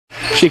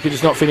she could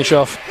just not finish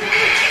off.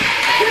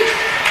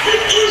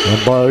 And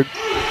Boag,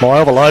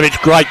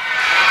 Mihailovic, great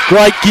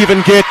give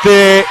and get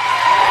there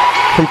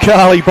from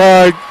Carly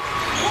Boag.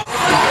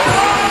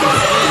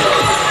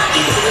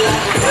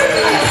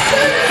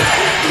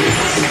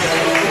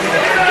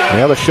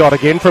 Now the shot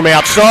again from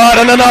outside,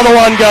 and another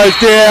one goes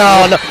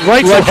down.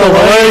 Rachel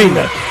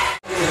Helene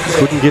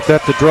couldn't get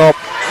that to drop.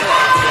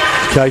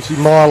 Casey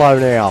Milo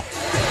now.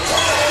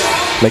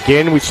 And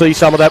again, we see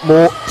some of that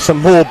some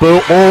more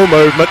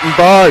movement, and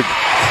Boag.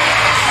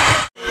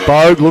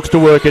 Boag looks to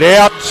work it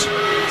out.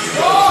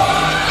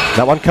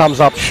 That one comes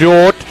up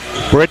short.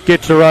 Brett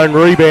gets her own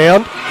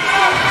rebound.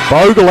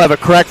 Boag will have a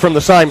crack from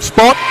the same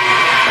spot.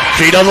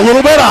 She does a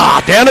little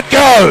better. Down it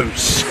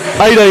goes.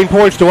 18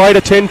 points to 8,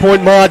 a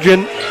 10-point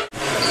margin.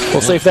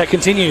 We'll see if that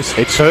continues.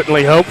 It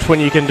certainly helps when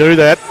you can do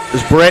that.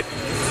 As Brett,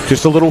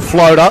 just a little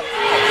floater.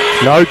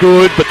 No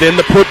good, but then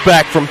the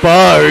putback from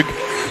Boag.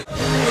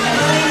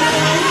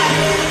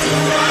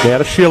 Now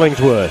to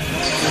Shillingsworth.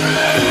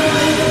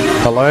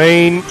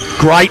 Helene,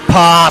 great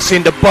pass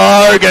into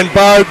Boag, and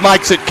Boag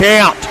makes it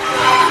count.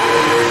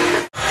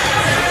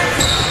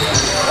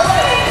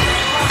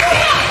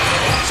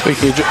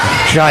 Speaking of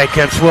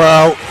Jacobs,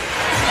 well,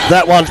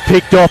 that one's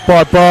picked off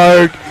by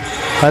Boag,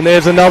 and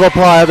there's another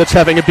player that's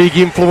having a big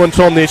influence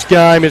on this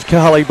game is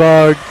Carly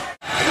Boag.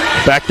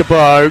 Back to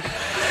Boag.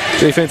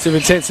 Defensive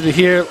intensity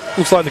here.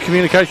 Looks like the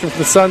communication from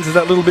the Suns is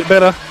that little bit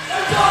better.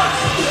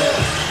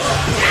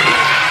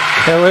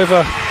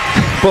 However,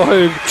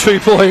 Boag, 2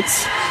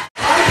 points.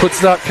 Puts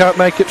it up, can't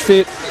make it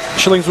fit.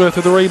 Shillingsworth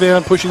with the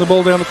rebound, pushing the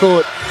ball down the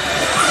court.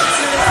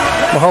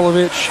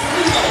 Mihailovic.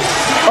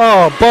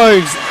 Oh,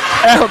 Boag's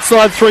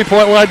outside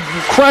 3-point line,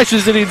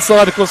 crashes it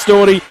inside of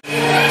Costaughty.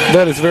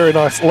 That is very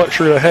nice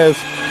luxury to have,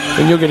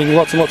 and you're getting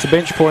lots and lots of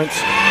bench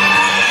points.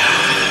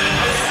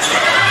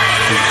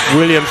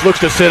 Williams looks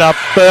to set up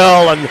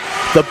Bell, and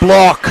the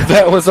block.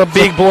 That was a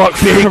big block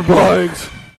from Boag.